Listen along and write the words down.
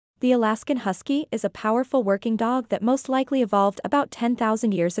The Alaskan Husky is a powerful working dog that most likely evolved about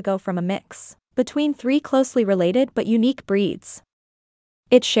 10,000 years ago from a mix between three closely related but unique breeds.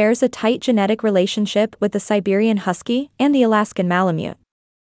 It shares a tight genetic relationship with the Siberian Husky and the Alaskan Malamute.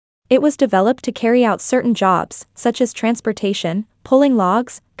 It was developed to carry out certain jobs, such as transportation, pulling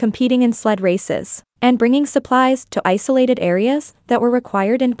logs, competing in sled races, and bringing supplies to isolated areas that were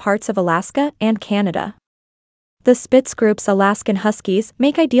required in parts of Alaska and Canada. The Spitz group's Alaskan Huskies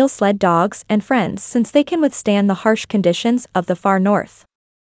make ideal sled dogs and friends since they can withstand the harsh conditions of the far north.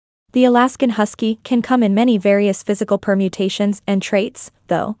 The Alaskan Husky can come in many various physical permutations and traits,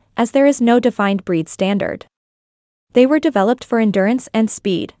 though, as there is no defined breed standard. They were developed for endurance and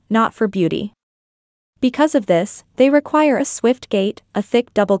speed, not for beauty. Because of this, they require a swift gait, a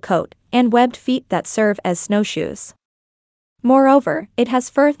thick double coat, and webbed feet that serve as snowshoes. Moreover, it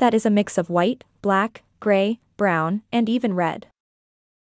has fur that is a mix of white, black, gray, brown, and even red.